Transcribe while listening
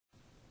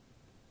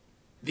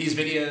These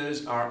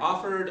videos are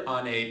offered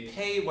on a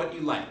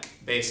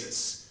pay-what-you-like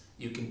basis.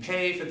 You can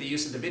pay for the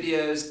use of the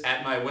videos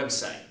at my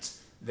website.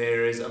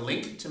 There is a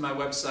link to my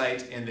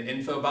website in the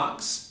info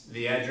box.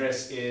 The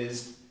address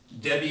is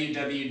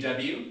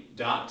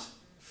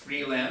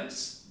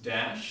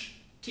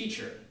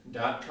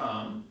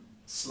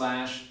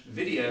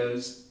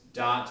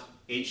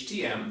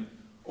www.freelance-teacher.com/videos.htm,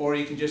 or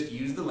you can just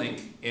use the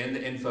link in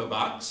the info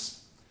box.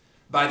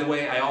 By the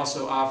way, I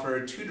also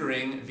offer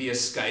tutoring via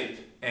Skype,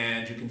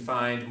 and you can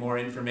find more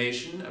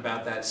information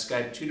about that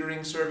Skype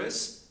tutoring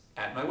service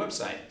at my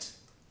website.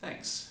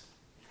 Thanks.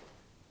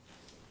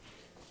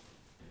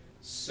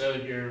 So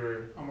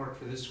your homework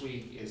for this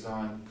week is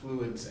on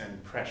fluids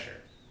and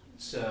pressure.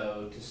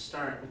 So to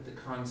start with the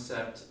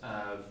concept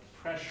of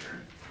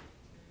pressure,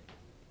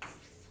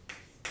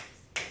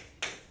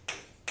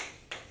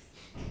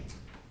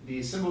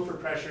 the symbol for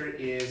pressure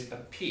is a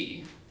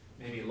P.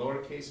 Maybe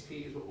lowercase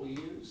p is what we'll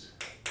use.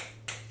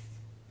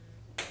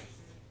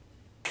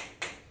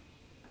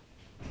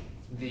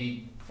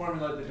 The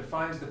formula that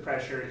defines the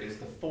pressure is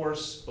the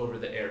force over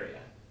the area.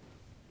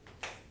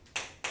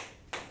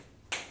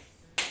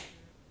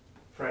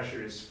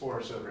 Pressure is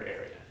force over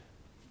area.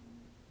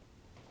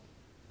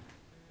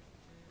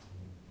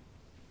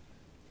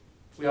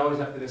 We always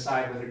have to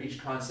decide whether each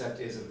concept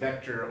is a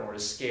vector or a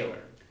scalar.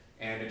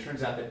 And it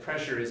turns out that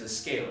pressure is a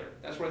scalar.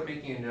 That's worth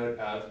making a note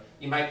of.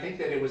 You might think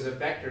that it was a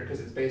vector because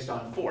it's based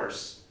on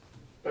force,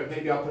 but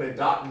maybe I'll put a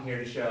dot in here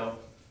to show,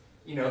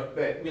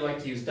 that we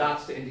like to use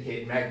dots to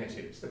indicate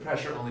magnitudes. The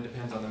pressure only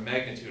depends on the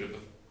magnitude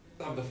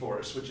of the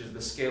force, which is the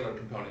scalar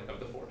component of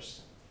the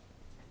force.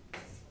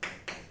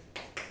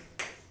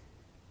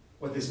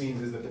 What this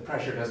means is that the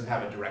pressure doesn't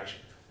have a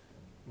direction.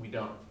 We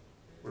don't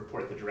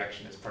report the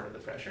direction as part of the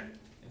pressure.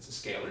 It's a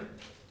scalar.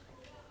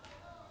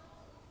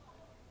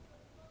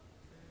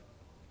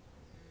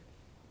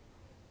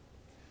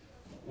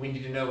 We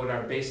need to know what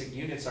our basic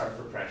units are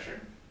for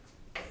pressure.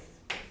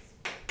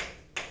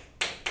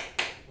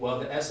 Well,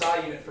 the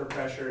SI unit for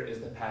pressure is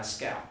the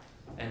Pascal.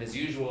 And as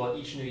usual,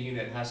 each new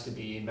unit has to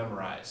be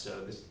memorized.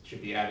 So this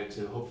should be added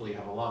to hopefully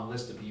have a long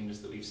list of the units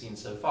that we've seen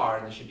so far,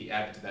 and this should be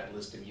added to that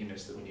list of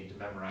units that we need to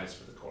memorize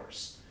for the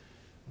course.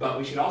 But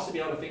we should also be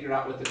able to figure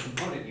out what the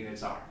component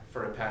units are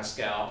for a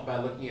Pascal by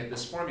looking at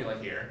this formula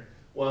here.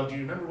 Well, do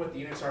you remember what the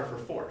units are for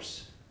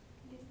force?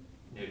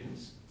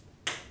 Newtons.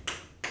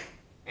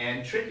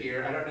 And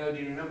trickier, I don't know, do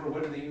you remember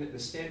what are the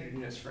standard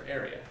units for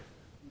area?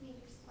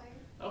 Meters squared.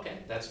 Okay,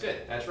 that's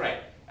good, that's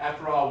right.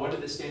 After all, what are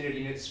the standard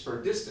units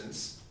for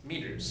distance?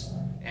 Meters.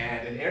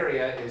 And an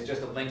area is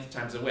just a length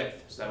times a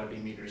width, so that would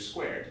be meters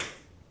squared.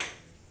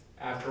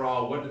 After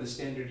all, what are the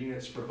standard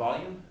units for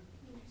volume?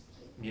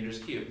 Meters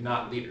cubed,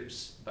 not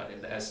liters, but in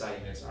the SI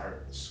units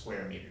are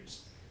square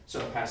meters.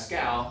 So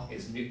Pascal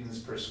is newtons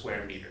per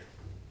square meter.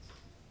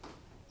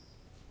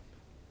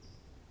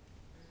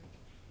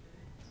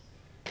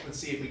 Let's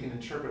see if we can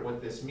interpret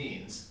what this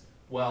means.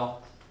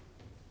 Well,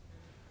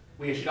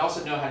 we should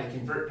also know how to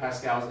convert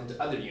pascals into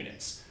other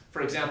units.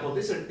 For example,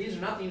 these are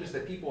not the units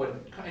that people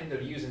would kind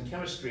of use in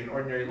chemistry in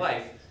ordinary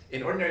life.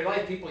 In ordinary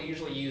life, people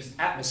usually use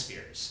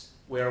atmospheres,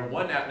 where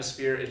 1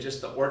 atmosphere is just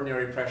the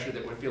ordinary pressure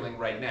that we're feeling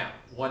right now.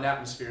 1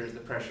 atmosphere is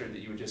the pressure that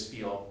you would just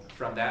feel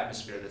from the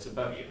atmosphere that's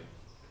above you.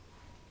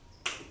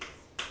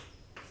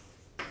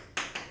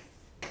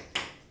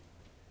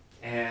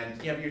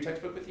 And you have your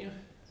textbook with you?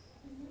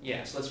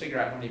 Yeah, so let's figure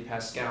out how many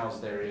pascals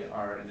there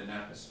are in an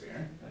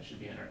atmosphere. That should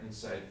be on our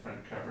inside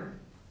front cover.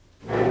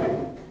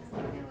 1.3.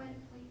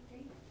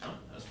 Oh,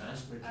 that was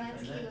fast. Oh,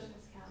 that's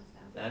kilopascals,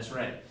 though. That's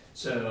right.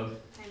 So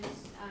Times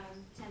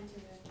 10 to the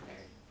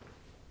third.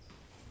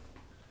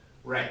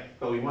 right,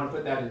 but we want to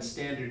put that in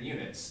standard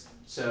units.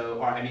 So,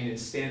 or I mean in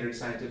standard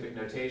scientific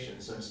notation.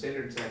 So in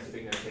standard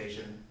scientific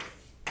notation,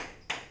 I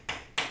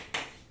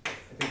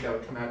think that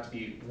would come out to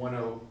be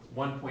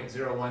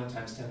 1.01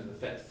 times 10 to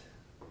the 5th.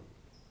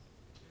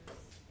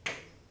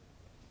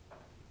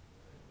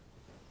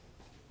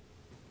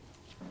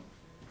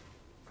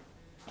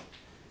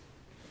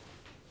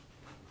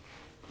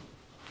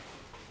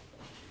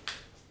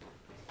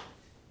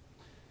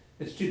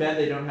 It's too bad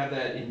they don't have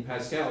that in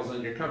pascals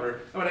on your cover.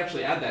 I would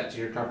actually add that to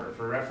your cover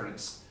for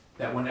reference,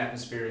 that 1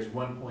 atmosphere is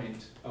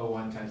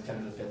 1.01 times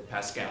 10 to the 5th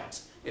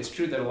pascals. It's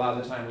true that a lot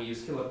of the time we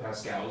use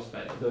kilopascals,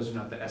 but those are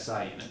not the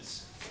SI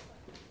units.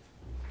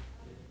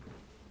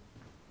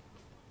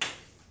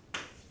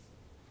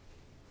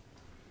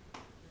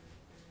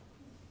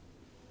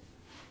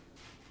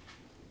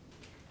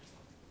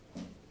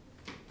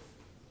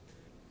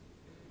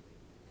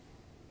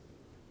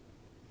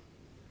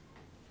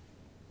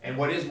 And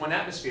what is 1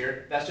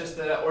 atmosphere? That's just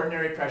the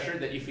ordinary pressure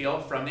that you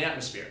feel from the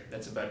atmosphere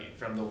that's above you,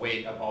 from the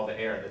weight of all the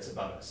air that's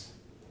above us.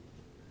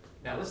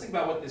 Now let's think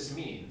about what this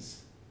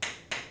means.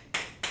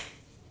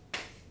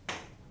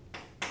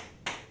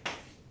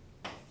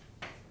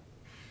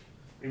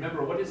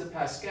 Remember, what is a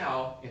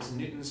Pascal? It's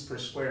newtons per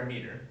square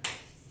meter.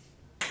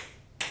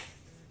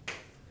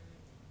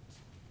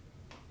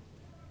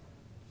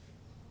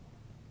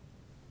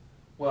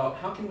 Well,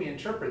 how can we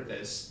interpret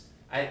this?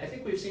 I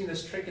think we've seen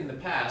this trick in the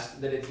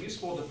past, that it's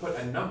useful to put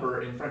a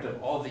number in front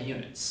of all the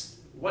units.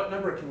 What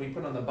number can we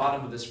put on the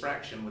bottom of this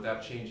fraction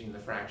without changing the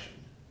fraction?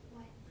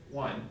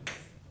 1.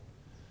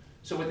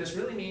 So what this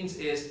really means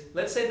is,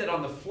 let's say that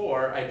on the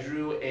floor I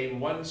drew a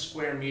 1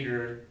 square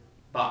meter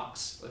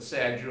box. Let's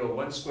say I drew a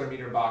 1 square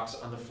meter box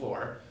on the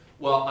floor.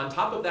 Well, on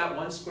top of that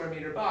 1 square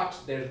meter box,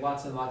 there's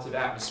lots and lots of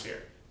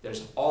atmosphere.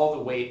 There's all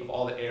the weight of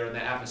all the air in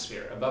the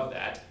atmosphere above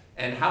that.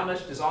 And how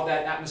much does all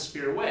that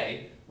atmosphere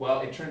weigh?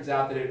 Well, it turns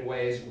out that it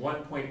weighs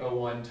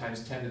 1.01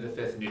 times 10 to the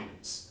 5th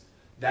newtons.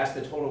 That's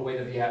the total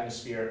weight of the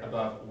atmosphere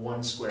above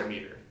 1 square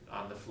meter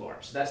on the floor.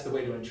 So that's the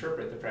way to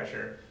interpret the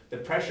pressure. The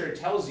pressure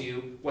tells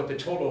you what the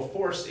total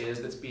force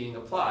is that's being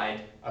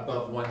applied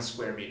above 1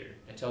 square meter.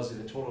 It tells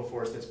you the total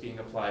force that's being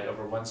applied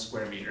over 1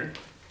 square meter.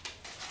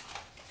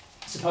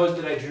 Suppose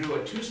that I drew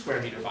a 2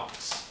 square meter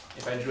box.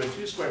 If I drew a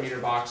 2 square meter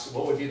box,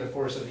 what would be the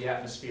force of the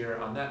atmosphere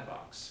on that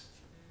box?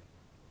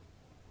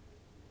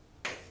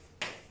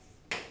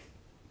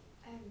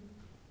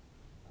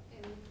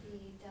 It would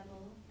be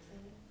double.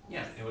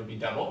 Yeah, it would be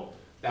double.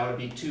 That would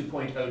be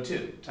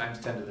 2.02 times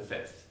 10 to the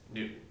 5th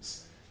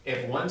newtons.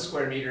 If 1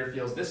 square meter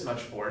feels this much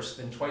force,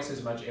 then twice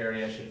as much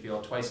area should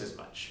feel twice as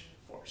much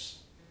force.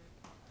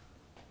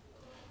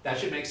 That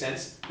should make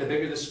sense. The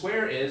bigger the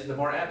square is, the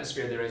more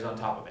atmosphere there is on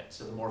top of it.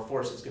 So the more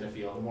force it's going to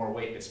feel, the more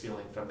weight it's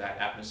feeling from that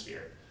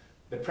atmosphere.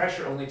 The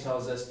pressure only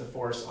tells us the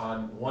force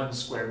on 1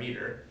 square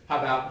meter. How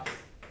about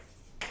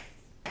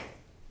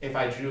if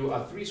I drew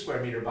a 3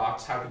 square meter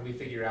box, how could we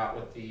figure out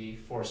what the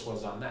force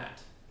was on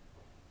that?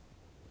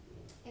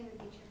 It would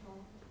be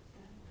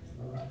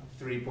triple.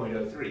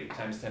 3.03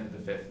 times 10 to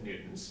the 5th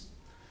newtons.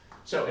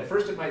 So at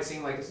first it might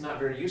seem like it's not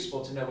very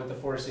useful to know what the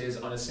force is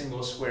on a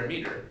single square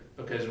meter,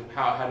 because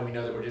how do we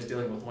know that we're just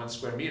dealing with 1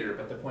 square meter?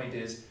 But the point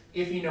is,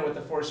 if you know what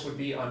the force would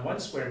be on 1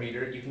 square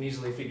meter, you can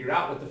easily figure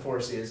out what the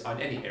force is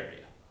on any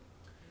area.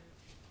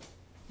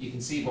 You can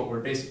see what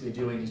we're basically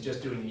doing is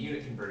just doing a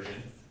unit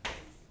conversion.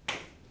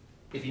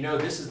 If you know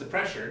this is the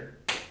pressure,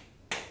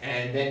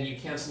 and then you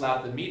cancel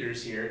out the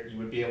meters here, you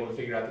would be able to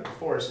figure out that the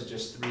force is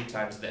just 3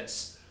 times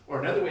this.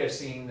 Or another way of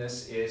seeing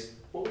this is,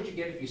 what would you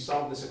get if you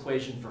solved this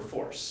equation for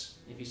force?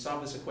 If you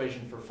solve this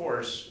equation for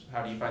force,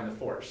 how do you find the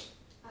force?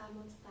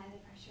 Multiply the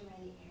pressure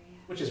by the area.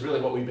 Which is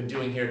really what we've been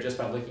doing here just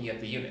by looking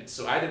at the units.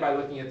 So either by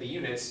looking at the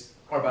units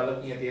or by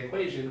looking at the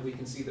equation, we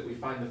can see that we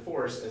find the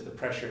force as the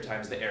pressure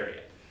times the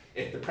area.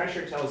 If the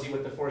pressure tells you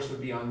what the force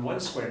would be on 1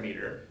 square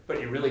meter, but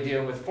you're really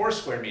dealing with 4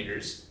 square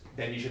meters,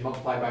 then you should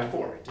multiply by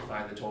 4 to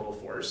find the total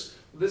force.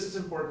 This is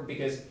important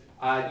because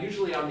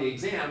usually on the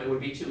exam, it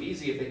would be too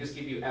easy if they just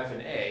give you F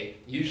and A.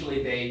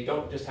 Usually they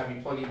don't just have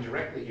you plug in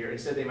directly here.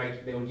 Instead,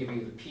 they would give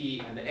you the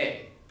P and the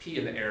A, P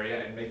in the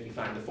area, and make you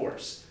find the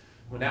force.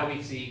 Well, now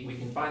we see we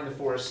can find the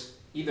force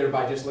either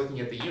by just looking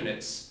at the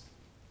units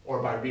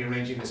or by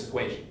rearranging this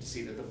equation to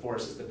see that the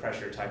force is the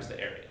pressure times the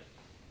area.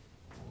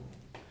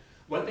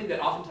 One thing that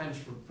oftentimes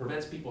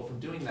prevents people from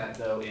doing that,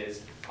 though,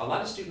 is a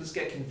lot of students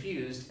get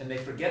confused and they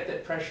forget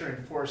that pressure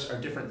and force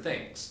are different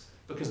things,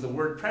 because the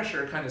word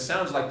pressure kind of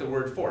sounds like the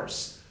word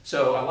force.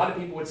 So a lot of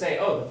people would say,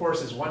 oh, the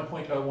force is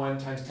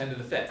 1.01 times 10 to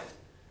the 5th.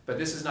 But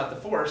this is not the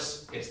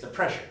force, it's the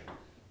pressure.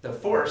 The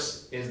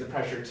force is the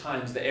pressure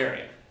times the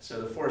area. So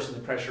the force and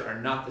the pressure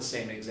are not the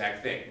same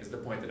exact thing, is the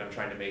point that I'm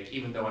trying to make,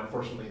 even though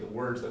unfortunately the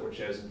words that were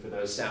chosen for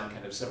those sound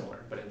kind of similar.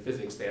 But in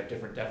physics, they have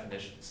different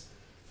definitions.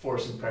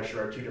 Force and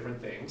pressure are two different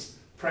things.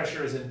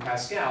 Pressure is in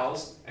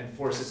pascals and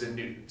force is in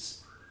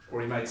newtons.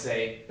 Or you might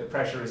say the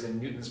pressure is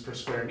in newtons per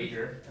square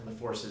meter and the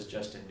force is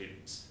just in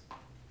newtons.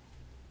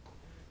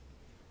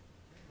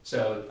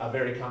 So a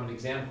very common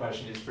exam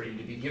question is for you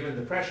to be given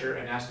the pressure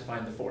and asked to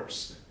find the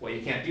force. Well,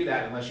 you can't do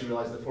that unless you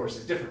realize the force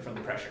is different from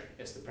the pressure.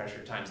 It's the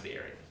pressure times the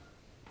area.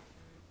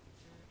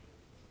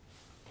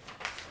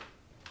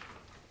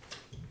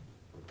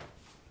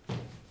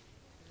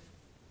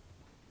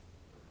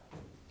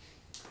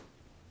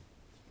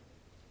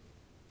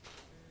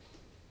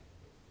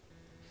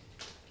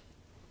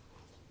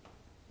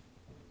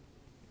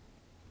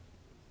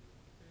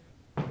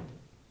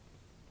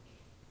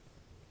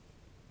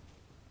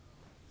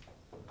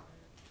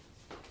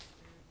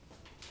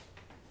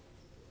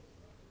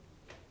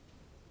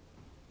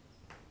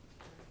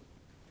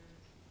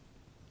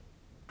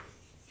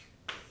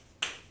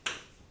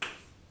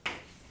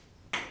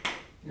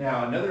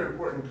 Now, another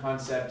important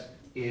concept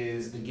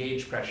is the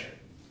gauge pressure.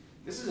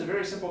 This is a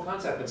very simple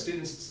concept, but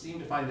students seem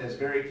to find this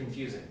very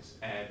confusing.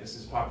 And this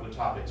is a popular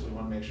topic, so we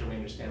want to make sure we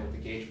understand what the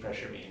gauge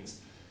pressure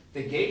means.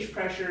 The gauge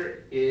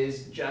pressure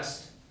is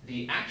just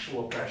the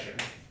actual pressure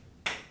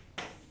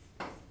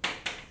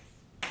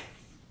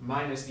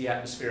minus the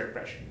atmospheric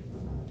pressure.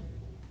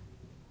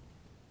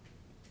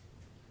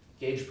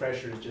 Gauge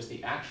pressure is just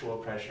the actual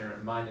pressure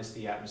minus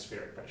the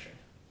atmospheric pressure.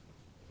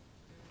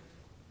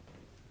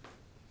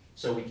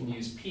 So we can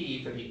use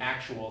P for the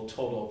actual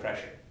total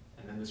pressure,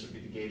 and then this would be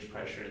the gauge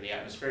pressure and the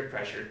atmospheric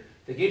pressure.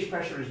 The gauge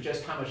pressure is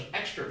just how much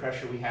extra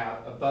pressure we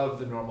have above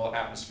the normal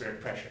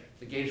atmospheric pressure.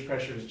 The gauge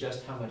pressure is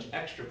just how much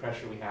extra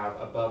pressure we have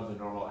above the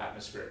normal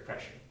atmospheric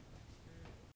pressure.